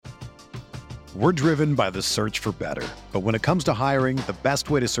We're driven by the search for better. But when it comes to hiring, the best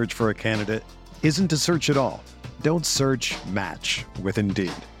way to search for a candidate isn't to search at all. Don't search, match with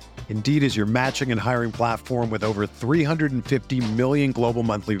Indeed. Indeed is your matching and hiring platform with over 350 million global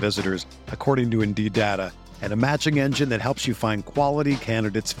monthly visitors, according to Indeed data, and a matching engine that helps you find quality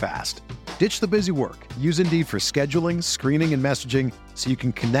candidates fast. Ditch the busy work. Use Indeed for scheduling, screening, and messaging so you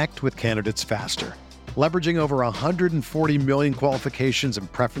can connect with candidates faster. Leveraging over 140 million qualifications and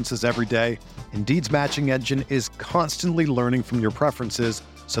preferences every day, Indeed's matching engine is constantly learning from your preferences,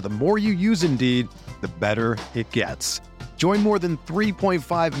 so the more you use Indeed, the better it gets. Join more than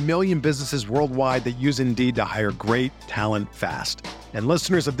 3.5 million businesses worldwide that use Indeed to hire great talent fast. And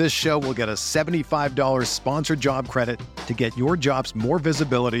listeners of this show will get a $75 sponsored job credit to get your jobs more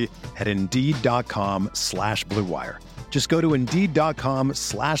visibility at Indeed.com/Blue Wire. Just go to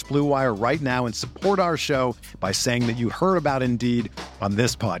Indeed.com/Blue Wire right now and support our show by saying that you heard about Indeed on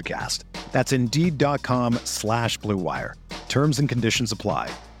this podcast. That's Indeed.com/Blue Wire. Terms and conditions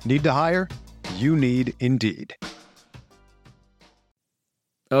apply. Need to hire? You need Indeed.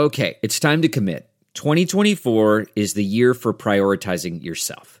 Okay, it's time to commit. 2024 is the year for prioritizing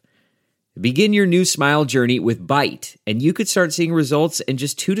yourself. Begin your new smile journey with Byte, and you could start seeing results in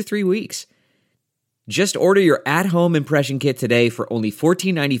just 2 to 3 weeks. Just order your at-home impression kit today for only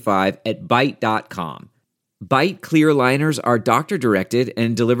 $14.95 at Byte.com. Byte clear liners are doctor-directed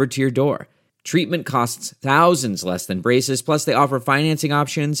and delivered to your door. Treatment costs thousands less than braces, plus they offer financing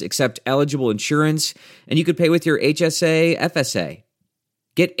options, accept eligible insurance, and you could pay with your HSA, FSA.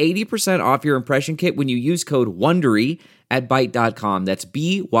 Get 80% off your impression kit when you use code WONDERY at Byte.com. That's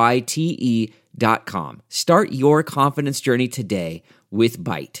BYTE.com. Start your confidence journey today with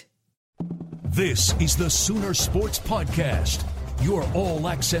Byte. This is the Sooner Sports Podcast, your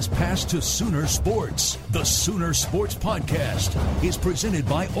all-access pass to Sooner Sports. The Sooner Sports Podcast is presented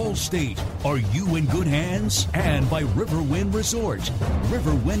by Allstate. Are you in good hands? And by Riverwind Resort.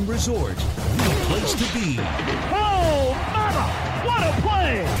 Riverwind Resort, the place to be. Oh, mama! What a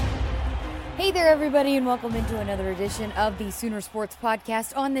play! Hey there, everybody, and welcome into another edition of the Sooner Sports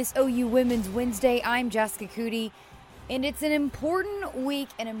Podcast on this OU Women's Wednesday. I'm Jessica Coody. And it's an important week,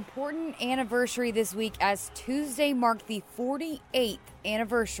 an important anniversary this week, as Tuesday marked the 48th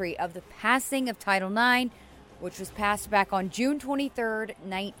anniversary of the passing of Title IX, which was passed back on June 23rd,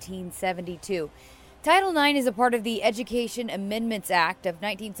 1972. Title IX is a part of the Education Amendments Act of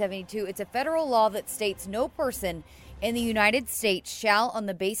 1972. It's a federal law that states no person in the United States shall, on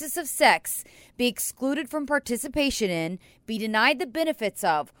the basis of sex, be excluded from participation in, be denied the benefits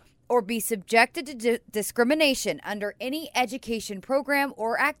of, or be subjected to discrimination under any education program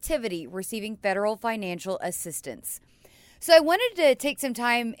or activity receiving federal financial assistance. So I wanted to take some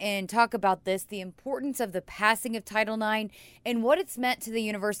time and talk about this, the importance of the passing of Title IX and what it's meant to the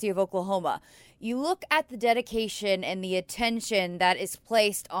University of Oklahoma. You look at the dedication and the attention that is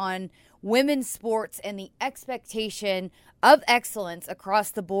placed on women's sports and the expectation of excellence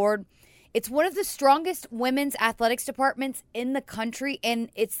across the board. It's one of the strongest women's athletics departments in the country, and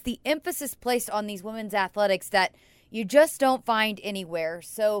it's the emphasis placed on these women's athletics that you just don't find anywhere.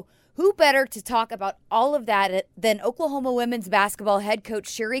 So who better to talk about all of that than Oklahoma women's basketball head coach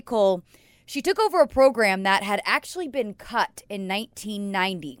Sherri Coale? She took over a program that had actually been cut in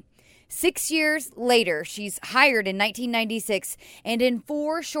 1990. 6 years later, she's hired in 1996, and in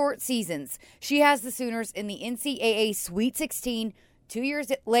 4 short seasons, she has the Sooners in the NCAA Sweet 16. 2 years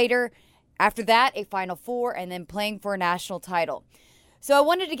later, after that, a Final Four, and then playing for a national title. So I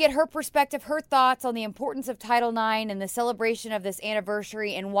wanted to get her perspective, her thoughts on the importance of Title IX and the celebration of this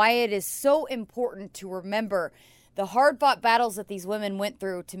anniversary and why it is so important to remember the hard-fought battles that these women went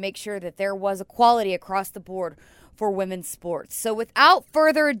through to make sure that there was equality across the board for women's sports. So without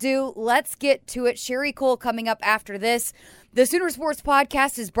further ado, let's get to it. Sherri Coale coming up after this. The Sooner Sports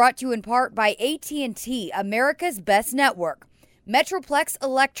Podcast is brought to you in part by AT&T, America's best network. Metroplex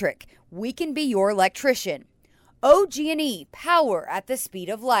Electric, we can be your electrician. OG&E, power at the speed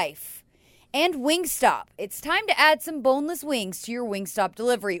of life. And Wingstop, it's time to add some boneless wings to your Wingstop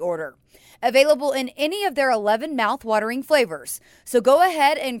delivery order. Available in any of their 11 mouth-watering flavors. So go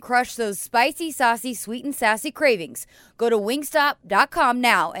ahead and crush those spicy, saucy, sweet, and sassy cravings. Go to wingstop.com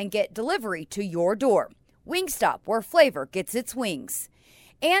now and get delivery to your door. Wingstop, where flavor gets its wings.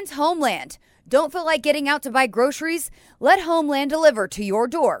 And Homeland. Don't feel like getting out to buy groceries? Let Homeland deliver to your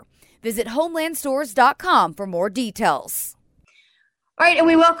door. Visit homelandstores.com for more details. All right, and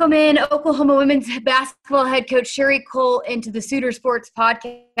we welcome in Oklahoma women's basketball head coach Sherri Coale into the Sooner Sports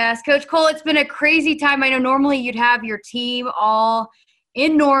Podcast. Coach Coale, it's been a crazy time. I know normally you'd have your team all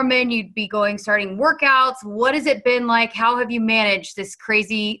in Norman. You'd be starting workouts. What has it been like? How have you managed this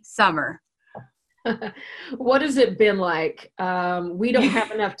crazy summer? What has it been like? We don't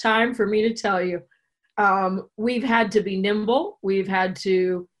have enough time for me to tell you. We've had to be nimble. We've had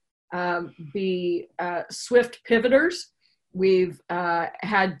to be swift pivoters. We've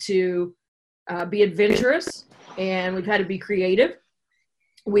had to be adventurous, and we've had to be creative.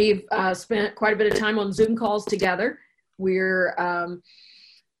 We've spent quite a bit of time on Zoom calls together. We're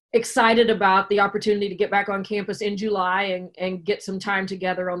excited about the opportunity to get back on campus in July and get some time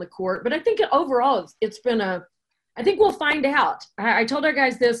together on the court. But I think overall it's been I think we'll find out. I told our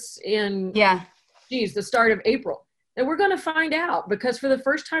guys this in the start of April, that we're going to find out, because for the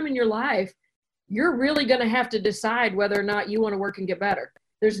first time in your life, you're really going to have to decide whether or not you want to work and get better.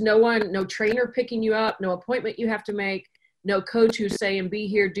 There's no trainer picking you up, no appointment you have to make, no coach who's saying, be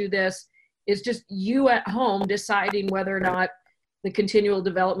here, do this. It's just you at home deciding whether or not the continual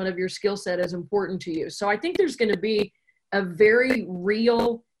development of your skill set is important to you. So I think there's going to be a very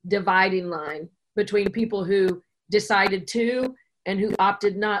real dividing line between people who decided to and who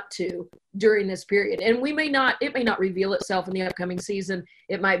opted not to during this period. And it may not reveal itself in the upcoming season.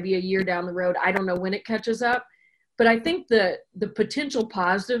 It might be a year down the road. I don't know when it catches up. But I think the potential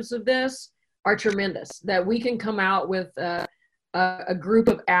positives of this are tremendous, that we can come out with a group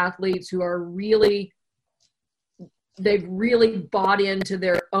of athletes who are they've really bought into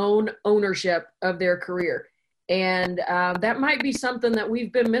their own ownership of their career. And that might be something that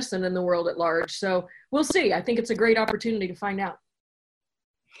we've been missing in the world at large. So we'll see. I think it's a great opportunity to find out.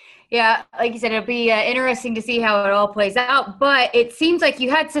 Yeah, like you said, it'll be interesting to see how it all plays out. But it seems like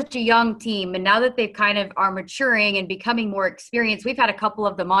you had such a young team, and now that they've kind of are maturing and becoming more experienced, we've had a couple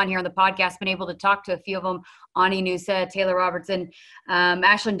of them on here on the podcast, been able to talk to a few of them, Ani Nusa, Taylor Robertson,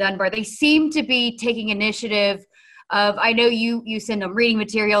 Ashlyn Dunbar. They seem to be taking initiative of, I know you send them reading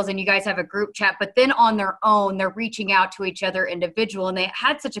materials and you guys have a group chat, but then on their own, they're reaching out to each other individual, and they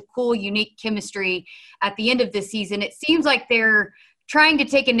had such a cool, unique chemistry at the end of this season. It seems like they're trying to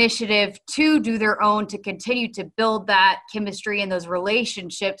take initiative to do their own, to continue to build that chemistry and those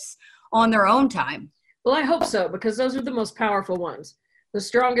relationships on their own time. Well, I hope so, because those are the most powerful ones. The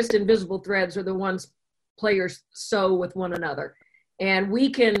strongest invisible threads are the ones players sew with one another. And we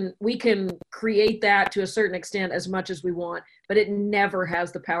can create that to a certain extent as much as we want, but it never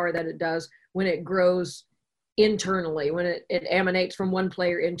has the power that it does when it grows internally, when it emanates from one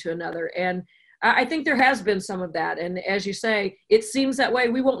player into another. And I think there has been some of that. And as you say, it seems that way.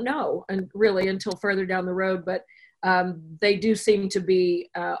 We won't know really until further down the road, but they do seem to be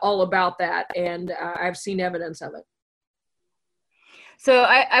all about that. And I've seen evidence of it. So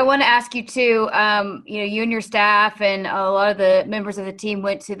I want to ask you too, you and your staff and a lot of the members of the team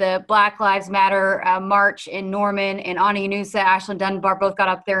went to the Black Lives Matter march in Norman, and Ani Nusa, Ashlyn Dunbar both got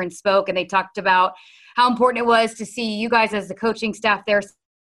up there and spoke, and they talked about how important it was to see you guys as the coaching staff there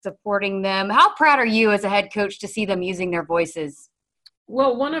supporting them. How proud are you as a head coach to see them using their voices?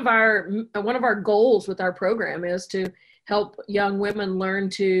 Well, one of our goals with our program is to help young women learn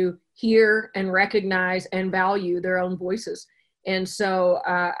to hear and recognize and value their own voices. And so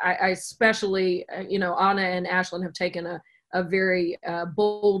I especially, Anna and Ashlyn have taken a very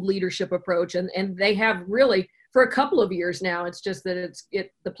bold leadership approach, and they have really for a couple of years now. It's just that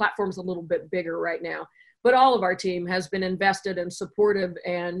the platform's a little bit bigger right now. But all of our team has been invested and supportive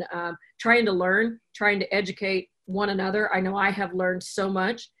and trying to learn, trying to educate one another. I know I have learned so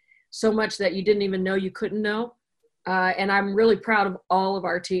much that you didn't even know you couldn't know. And I'm really proud of all of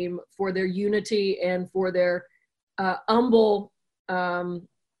our team for their unity and for their humble,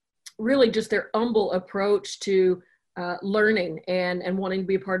 really just their humble approach to learning and wanting to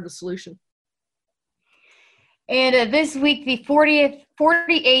be a part of the solution. And this week, the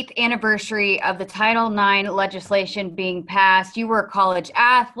 48th anniversary of the Title IX legislation being passed. You were a college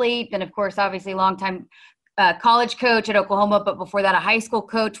athlete, and of course, obviously, longtime college coach at Oklahoma, but before that, a high school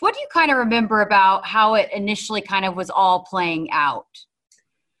coach. What do you kind of remember about how it initially kind of was all playing out?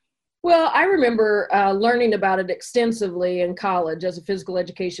 Well, I remember learning about it extensively in college as a physical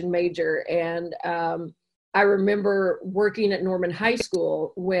education major, and I remember working at Norman High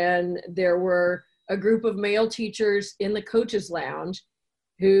School when there were a group of male teachers in the coaches lounge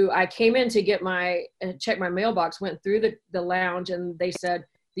who I came in to check my mailbox, went through the lounge, and they said,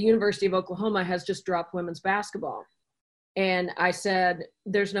 the University of Oklahoma has just dropped women's basketball. And I said,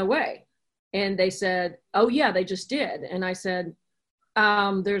 there's no way. And they said, oh yeah, they just did. And I said,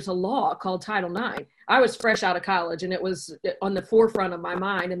 there's a law called Title IX. I was fresh out of college and it was on the forefront of my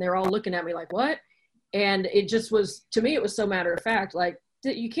mind, and they're all looking at me like, what? And it just was, to me, it was so matter of fact, like,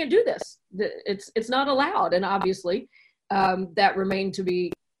 you can't do this. It's not allowed. And obviously that remained to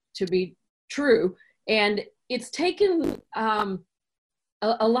be true. And it's taken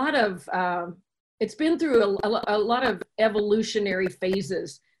a lot of it's been through a lot of evolutionary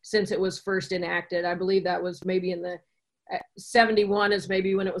phases since it was first enacted. I believe that was maybe in the 71 is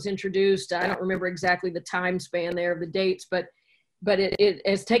maybe when it was introduced. I don't remember exactly the time span there of the dates, but it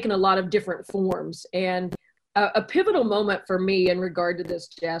has taken a lot of different forms. And a pivotal moment for me in regard to this,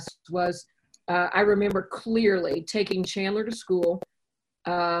 Jess, was I remember clearly taking Chandler to school.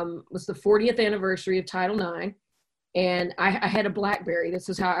 It was the 40th anniversary of Title IX. And I had a BlackBerry. This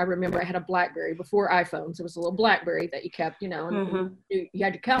is how I remember. I had a BlackBerry before iPhones. It was a little BlackBerry that you kept, and you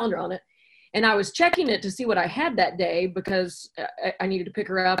had your calendar on it. And I was checking it to see what I had that day because I needed to pick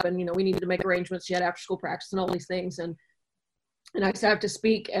her up, and we needed to make arrangements. She had after school practice and all these things. And I said, I have to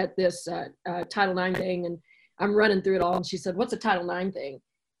speak at this Title IX thing, and I'm running through it all. And she said, "What's a Title IX thing?"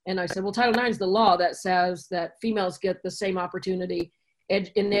 And I said, "Well, Title IX is the law that says that females get the same opportunity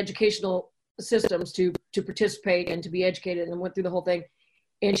in educational systems to participate and to be educated," and went through the whole thing.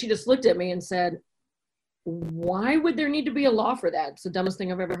 And she just looked at me and said, "Why would there need to be a law for that? It's the dumbest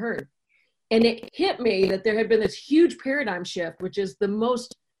thing I've ever heard." And it hit me that there had been this huge paradigm shift, which is the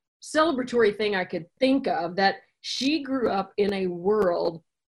most celebratory thing I could think of, that she grew up in a world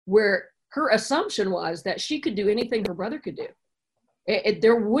where her assumption was that she could do anything her brother could do.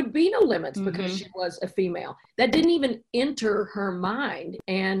 There would be no limits because she was a female. That didn't even enter her mind.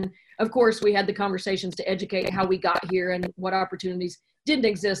 And of course, we had the conversations to educate how we got here and what opportunities didn't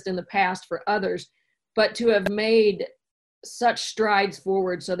exist in the past for others. But to have made such strides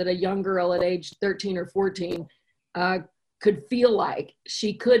forward so that a young girl at age 13 or 14 could feel like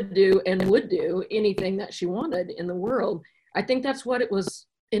she could do and would do anything that she wanted in the world, I think that's what it was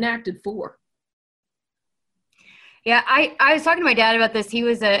enacted for. Yeah, I was talking to my dad about this. He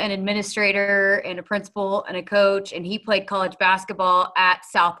was an administrator and a principal and a coach, and he played college basketball at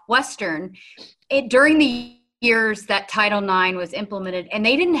Southwestern during the years that Title IX was implemented, and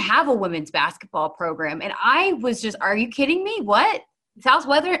they didn't have a women's basketball program. And I was just, are you kidding me? What?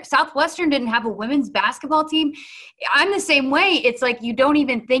 Southwestern didn't have a women's basketball team? I'm the same way. It's like you don't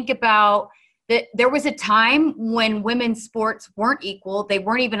even think about that. There was a time when women's sports weren't equal. They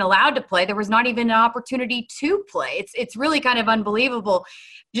weren't even allowed to play. There was not even an opportunity to play. It's really kind of unbelievable.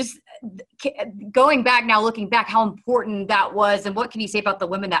 Just going back now, looking back, how important that was, and what can you say about the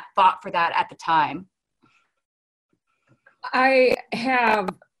women that fought for that at the time? I have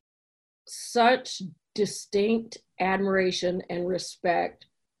such distinct admiration and respect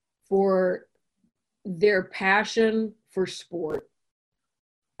for their passion for sport.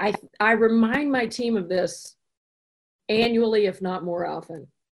 I remind my team of this annually, if not more often,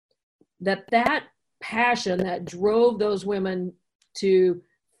 that passion that drove those women to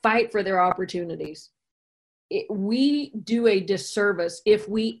fight for their opportunities. We do a disservice if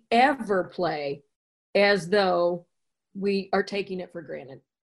we ever play as though we are taking it for granted.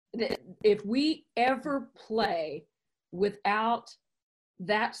 If we ever play without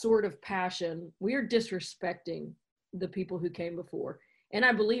that sort of passion, we are disrespecting the people who came before. And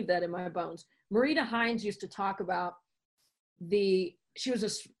I believe that in my bones. Marita Hines used to talk about she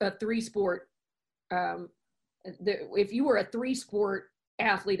was a three-sport, if you were a three-sport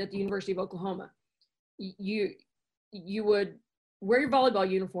athlete at the University of Oklahoma, you would wear your volleyball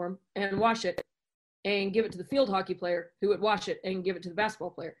uniform and wash it and give it to the field hockey player, who would wash it and give it to the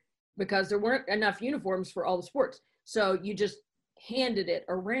basketball player, because there weren't enough uniforms for all the sports. So you just handed it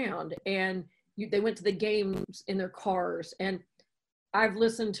around, and they went to the games in their cars. And I've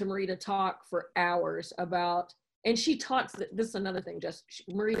listened to Marita talk for hours about, and she talks, this is another thing,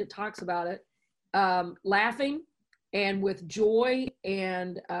 Marita talks about it, laughing and with joy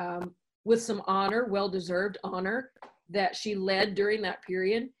and with some honor, well-deserved honor that she led during that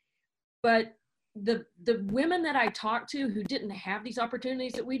period. But the women that I talked to who didn't have these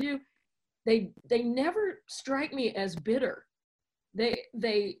opportunities that we do, they never strike me as bitter.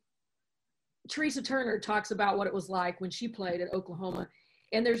 Teresa Turner talks about what it was like when she played at Oklahoma,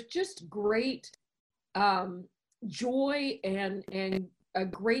 and there's just great joy and a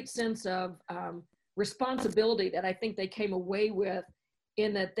great sense of responsibility that I think they came away with,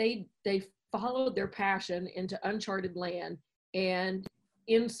 in that they followed their passion into uncharted land, and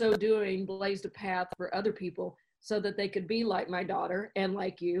in so doing blazed a path for other people so that they could be like my daughter and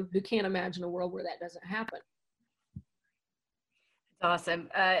like you, who can't imagine a world where that doesn't happen. Awesome.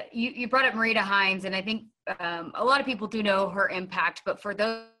 You brought up Marita Hines, and I think a lot of people do know her impact, but for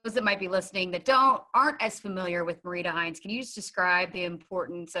those that might be listening that aren't as familiar with Marita Hines, can you just describe the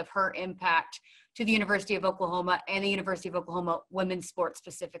importance of her impact to the University of Oklahoma and the University of Oklahoma women's sports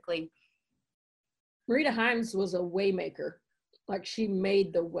specifically? Marita Hines was a waymaker. Like, she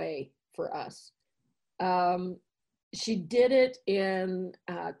made the way for us. she did it in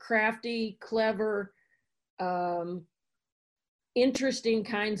crafty, clever, interesting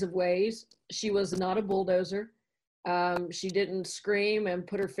kinds of ways. She was not a bulldozer. She didn't scream and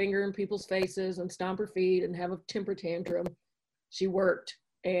put her finger in people's faces and stomp her feet and have a temper tantrum. She worked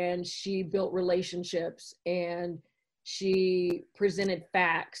and she built relationships and she presented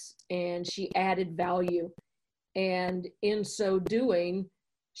facts and she added value. And in so doing,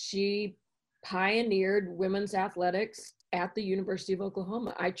 she pioneered women's athletics at the University of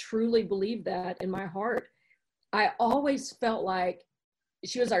Oklahoma. I truly believe that in my heart. I always felt like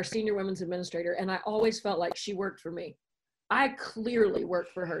she was our senior women's administrator, and I always felt like she worked for me. I clearly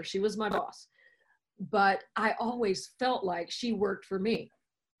worked for her. She was my boss. But I always felt like she worked for me.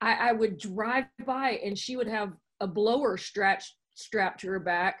 I would drive by and she would have a blower strapped to her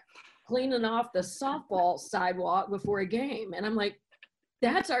back, cleaning off the softball sidewalk before a game. And I'm like,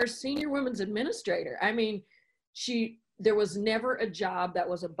 that's our senior women's administrator. I mean, there was never a job that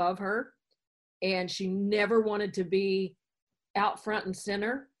was above her, and she never wanted to be out front and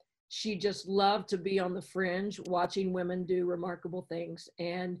center. She just loved to be on the fringe, watching women do remarkable things.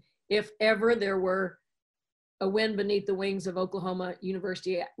 And if ever there were a wind beneath the wings of Oklahoma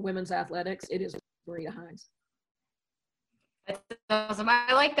University women's athletics, it is Marita Hines. That's awesome.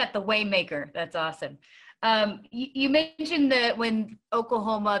 I like that, the Waymaker. That's awesome. You mentioned that when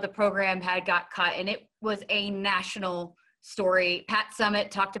Oklahoma, the program got cut, and it was a national story. Pat Summitt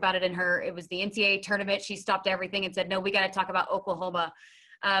talked about it it was the NCAA tournament. She stopped everything and said, no, we got to talk about Oklahoma.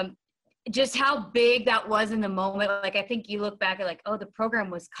 Just how big that was in the moment. Like, I think you look back at like, oh, the program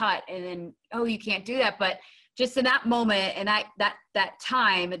was cut, and then, oh, you can't do that. But just in that moment and that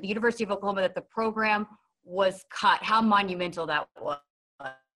time at the University of Oklahoma that the program was cut, how monumental that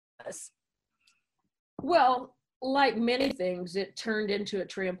was. Well, like many things, it turned into a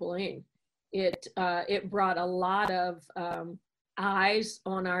trampoline. It brought a lot of eyes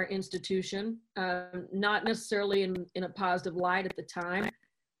on our institution, not necessarily in a positive light at the time,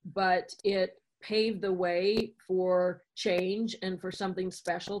 but it paved the way for change and for something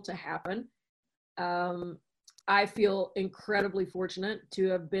special to happen. I feel incredibly fortunate to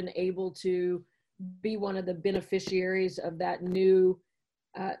have been able to be one of the beneficiaries of that new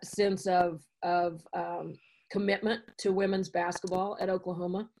sense of commitment to women's basketball at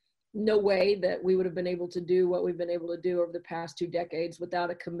Oklahoma. No way that we would have been able to do what we've been able to do over the past 2 decades without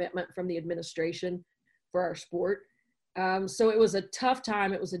a commitment from the administration for our sport. So it was a tough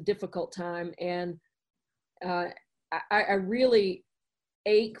time. It was a difficult time. And I really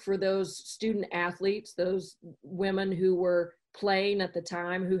ache for those student athletes, those women who were playing at the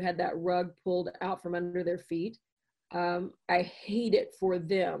time, who had that rug pulled out from under their feet. I hate it for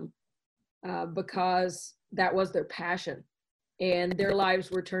them because that was their passion, and their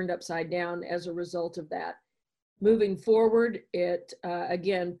lives were turned upside down as a result of that. Moving forward, it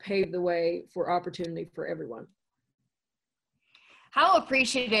again paved the way for opportunity for everyone. How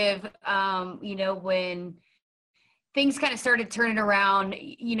appreciative, when things kind of started turning around,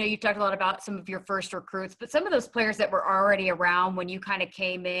 you talked a lot about some of your first recruits, but some of those players that were already around when you kind of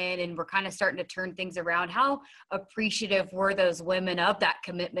came in and were kind of starting to turn things around, how appreciative were those women of that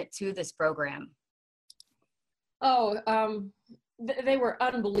commitment to this program? They were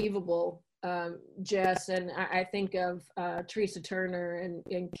unbelievable, Jess. And I think of Teresa Turner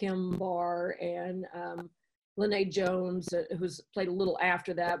and Kim Barr and Lene Jones, who's played a little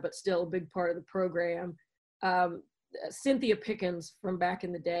after that, but still a big part of the program. Cynthia Pickens from back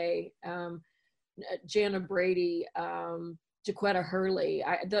in the day, Jana Brady, Jaquetta Hurley.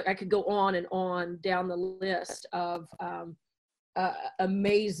 I could go on and on down the list of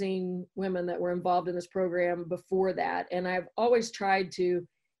amazing women that were involved in this program before that. And I've always tried to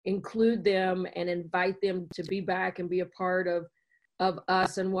include them and invite them to be back and be a part of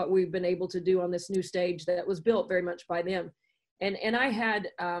us and what we've been able to do on this new stage that was built very much by them. And I had,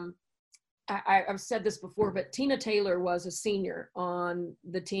 I've said this before, but Tina Taylor was a senior on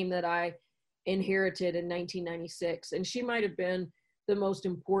the team that I inherited in 1996. And she might have been the most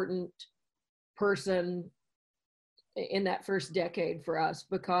important person in that first decade for us,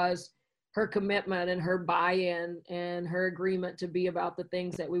 because her commitment and her buy-in and her agreement to be about the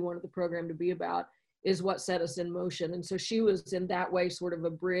things that we wanted the program to be about is what set us in motion. And so she was in that way sort of a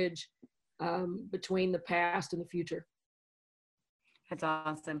bridge between the past and the future. That's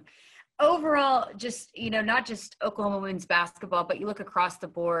awesome. Overall, just, not just Oklahoma women's basketball, but you look across the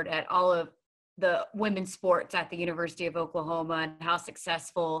board at all of the women's sports at the University of Oklahoma and how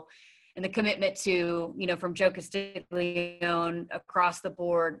successful, and the commitment to, from Joe Castiglione across the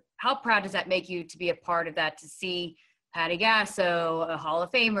board. How proud does that make you to be a part of that, to see Patty Gasso, a Hall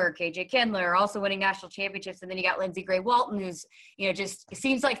of Famer, KJ Kindler, also winning national championships. And then you got Lindsey Gray Walton, who's, just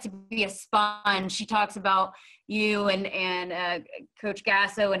seems like to be a sponge. She talks about you and Coach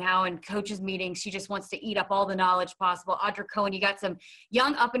Gasso and how in coaches meetings, she just wants to eat up all the knowledge possible. Audra Cohen, you got some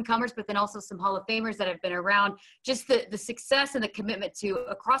young up and comers, but then also some Hall of Famers that have been around. Just the success and the commitment to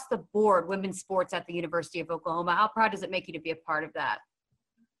across the board women's sports at the University of Oklahoma. How proud does it make you to be a part of that?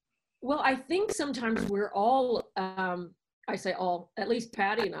 Well, I think sometimes we're all, I say all, at least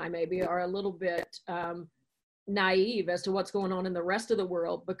Patty and I maybe are a little bit naive as to what's going on in the rest of the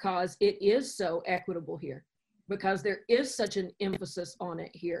world, because it is so equitable here, because there is such an emphasis on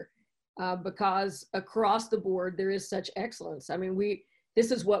it here, because across the board there is such excellence. I mean, this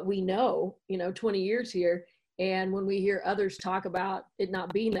is what we know, 20 years here. And when we hear others talk about it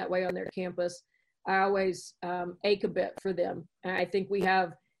not being that way on their campus, I always ache a bit for them. And I think we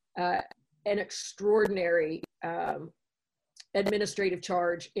have an extraordinary administrative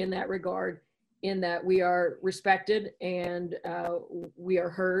charge in that regard, in that we are respected and we are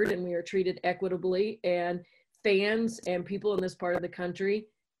heard and we are treated equitably. And fans and people in this part of the country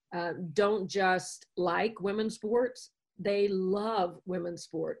don't just like women's sports, they love women's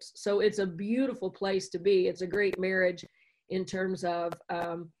sports. So it's a beautiful place to be. It's a great marriage in terms of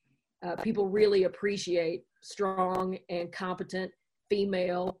people really appreciate strong and competent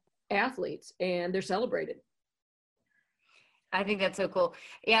female athletes, and they're celebrated. I think that's so cool.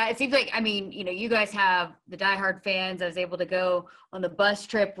 Yeah, it seems like, you guys have the diehard fans. I was able to go on the bus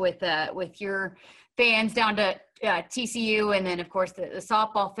trip with your fans down to TCU, and then of course the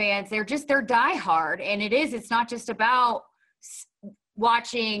softball fans. They're diehard, and it's not just about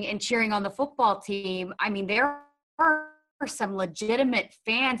watching and cheering on the football team. I mean, there are some legitimate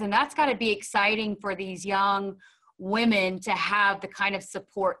fans, and that's got to be exciting for these young women to have the kind of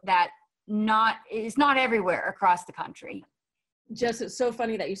support that is not everywhere across the country. Jess, it's so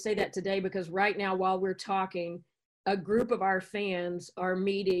funny that you say that today, because right now while we're talking, a group of our fans are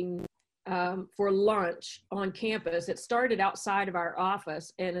meeting for lunch on campus. It started outside of our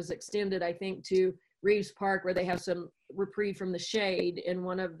office and is extended, I think, to Reeves Park, where they have some reprieve from the shade in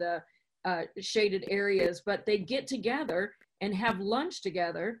one of the shaded areas. But they get together and have lunch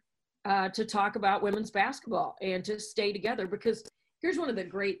together to talk about women's basketball and to stay together. Because here's one of the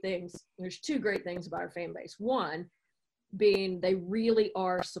great things. There's two great things about our fan base. One being they really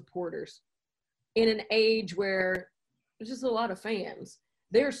are supporters. In an age where there's just a lot of fans,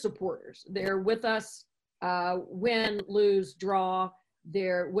 they're supporters. They're with us win, lose, draw.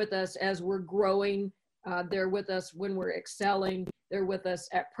 They're with us as we're growing. They're with us when we're excelling. They're with us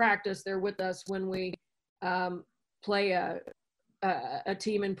at practice. They're with us when we play a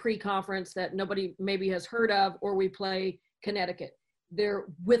team in pre-conference that nobody maybe has heard of, or we play Connecticut. They're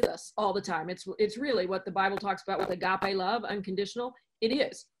with us all the time. It's really what the Bible talks about with agape love, unconditional. It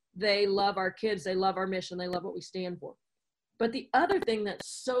is. They love our kids. They love our mission. They love what we stand for. But the other thing that's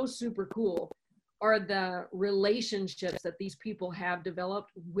so super cool are the relationships that these people have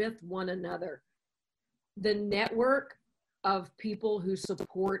developed with one another. The network of people who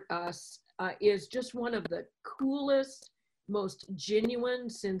support us is just one of the coolest, most genuine,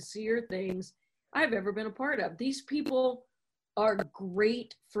 sincere things I've ever been a part of. These people are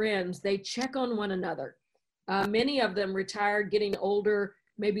great friends. They check on one another. Many of them retired, getting older,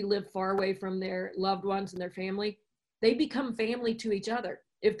 maybe live far away from their loved ones and their family. They become family to each other.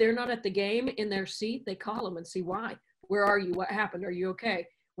 If they're not at the game, in their seat, they call them and see why. Where are you? What happened? Are you okay?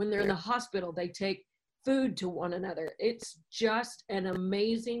 When they're in the hospital, they take food to one another. It's just an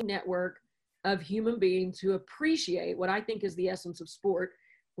amazing network of human beings who appreciate what I think is the essence of sport,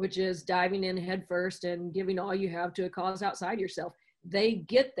 which is diving in head first and giving all you have to a cause outside yourself. They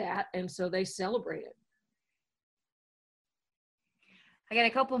get that, and so they celebrate it. I got a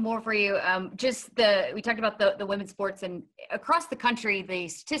couple more for you. We talked about the women's sports, and across the country, the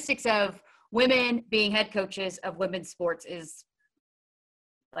statistics of women being head coaches of women's sports is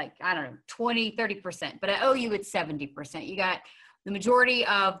like, 20, 30%, but at OU it's 70%. You got the majority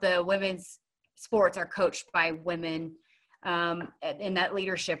of the women's sports are coached by women in that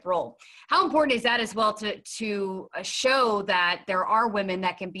leadership role. How important is that as well to show that there are women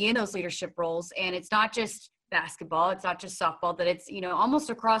that can be in those leadership roles, and it's not just basketball, it's not just softball, that it's, almost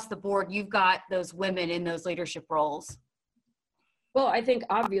across the board, you've got those women in those leadership roles? Well, I think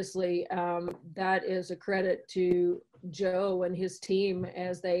obviously that is a credit to Joe and his team,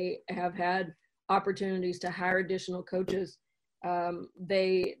 as they have had opportunities to hire additional coaches.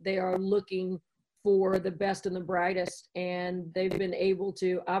 They are looking for the best and the brightest, and they've been able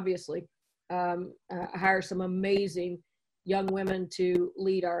to obviously hire some amazing young women to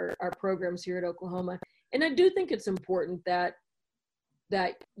lead our programs here at Oklahoma. And I do think it's important that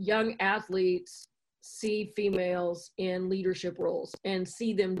young athletes see females in leadership roles and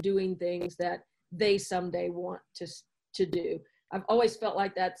see them doing things that they someday want to do. I've always felt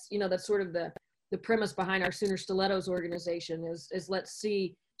like that's sort of the premise behind our Sooner Stilettos organization is let's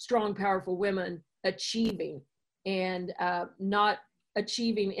see strong, powerful women achieving, and not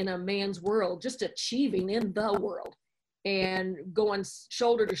achieving in a man's world, just achieving in the world and going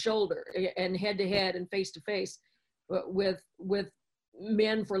shoulder to shoulder and head to head and face to face with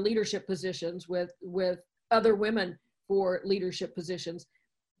men for leadership positions, with other women for leadership positions.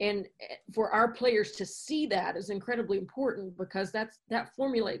 And for our players to see that is incredibly important, because that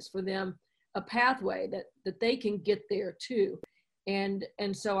formulates for them a pathway that they can get there too. And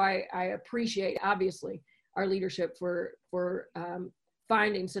so I appreciate, obviously, our leadership for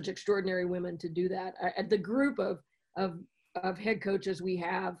finding such extraordinary women to do that. The group of head coaches we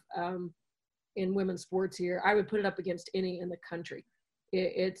have in women's sports here, I would put it up against any in the country.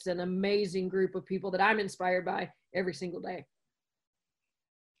 It's an amazing group of people that I'm inspired by every single day.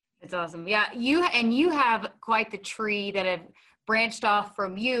 It's awesome. Yeah, you have quite the tree that have branched off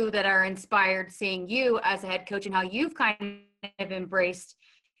from you that are inspired seeing you as a head coach and how you've kind of embraced,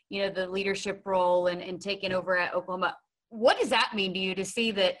 the leadership role and taken over at Oklahoma. What does that mean to you to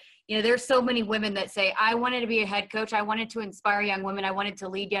see that, there's so many women that say, I wanted to be a head coach. I wanted to inspire young women. I wanted to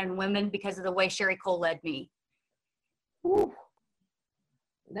lead young women because of the way Sherri Coale led me. Ooh,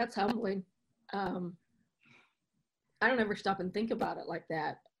 that's humbling. I don't ever stop and think about it like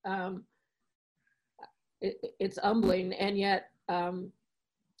that. It's humbling, and yet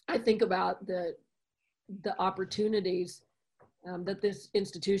I think about the opportunities that this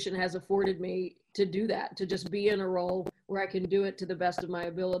institution has afforded me to do that, to just be in a role where I can do it to the best of my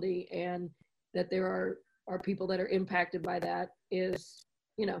ability, and that there are people that are impacted by that is,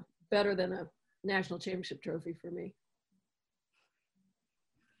 better than a national championship trophy for me.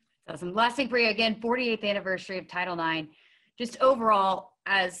 Awesome. Last thing for you, again, 48th anniversary of Title IX. Just overall,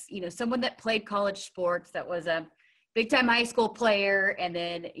 as someone that played college sports, that was a big time high school player, and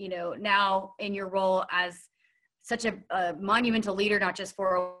then now in your role as such a monumental leader, not just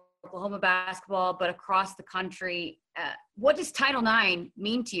for Oklahoma basketball but across the country, what does Title IX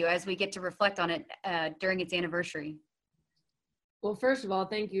mean to you as we get to reflect on it during its anniversary? Well, first of all,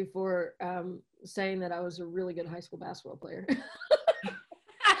 thank you for saying that I was a really good high school basketball player.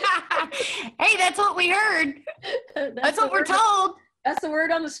 Hey, that's what we heard. That's what we're told. That's the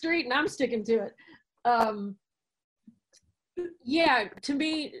word on the street, and I'm sticking to it. Yeah, to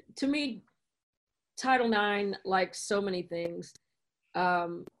me, Title IX, like so many things,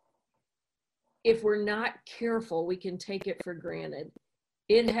 if we're not careful, we can take it for granted.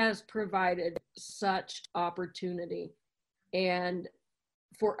 It has provided such opportunity, and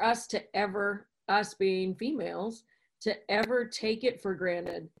for us being females, to ever take it for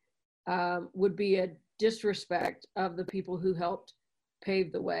granted would be a disrespect of the people who helped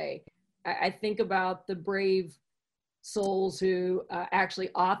pave the way. I think about the brave souls who actually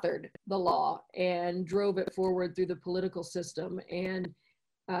authored the law and drove it forward through the political system, and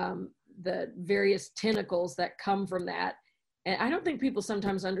the various tentacles that come from that. And I don't think people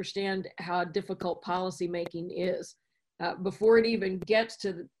sometimes understand how difficult policy making is before it even gets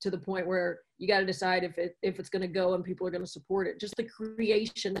to the point where you got to decide if it's going to go and people are going to support it. Just the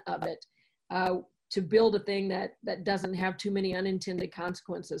creation of it, to build a thing that doesn't have too many unintended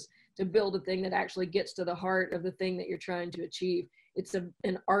consequences, to build a thing that actually gets to the heart of the thing that you're trying to achieve. It's an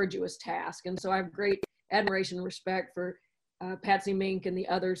arduous task. And so I have great admiration and respect for Patsy Mink and the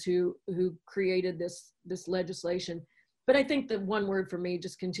others who created this legislation. But I think the one word for me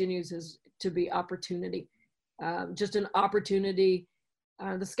just continues is to be opportunity. Just an opportunity.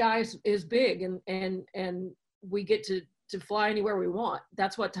 The sky is big, and we get to fly anywhere we want.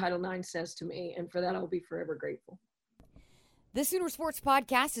 That's what Title IX says to me, and for that I'll be forever grateful. The Sooner Sports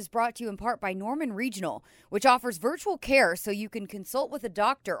Podcast is brought to you in part by Norman Regional, which offers virtual care so you can consult with a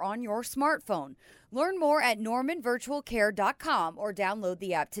doctor on your smartphone. Learn more at normanvirtualcare.com or download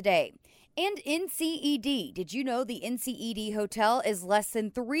the app today. And NCED. Did you know the NCED Hotel is less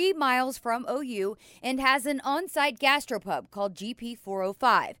than 3 miles from OU and has an on-site gastropub called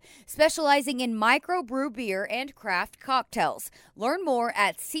GP405, specializing in microbrew beer and craft cocktails. Learn more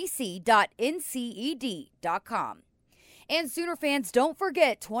at cc.nced.com. And Sooner fans, don't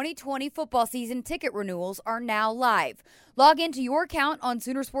forget 2020 football season ticket renewals are now live. Log into your account on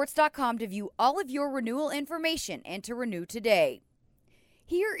Soonersports.com to view all of your renewal information and to renew today.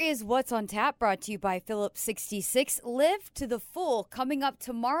 Here is What's on Tap, brought to you by Phillips 66. Live to the full. Coming up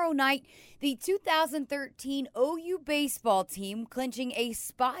tomorrow night, the 2013 OU baseball team clinching a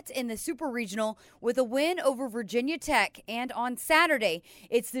spot in the Super Regional with a win over Virginia Tech. And on Saturday,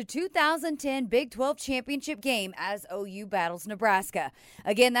 it's the 2010 Big 12 championship game as OU battles Nebraska.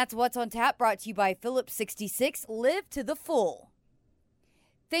 Again, that's What's on Tap, brought to you by Phillips 66. Live to the full.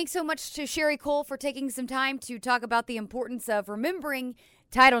 Thanks so much to Sherri Coale for taking some time to talk about the importance of remembering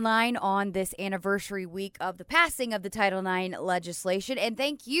Title IX on this anniversary week of the passing of the Title IX legislation. And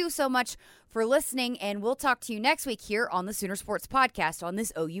thank you so much for listening, and we'll talk to you next week here on the Sooner Sports Podcast on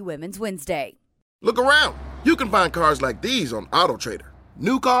this OU Women's Wednesday. Look around. You can find cars like these on AutoTrader.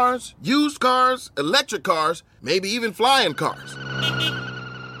 New cars, used cars, electric cars, maybe even flying cars.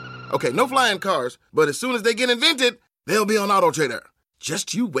 Okay, no flying cars, but as soon as they get invented, they'll be on AutoTrader.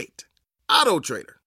 Just you wait. AutoTrader.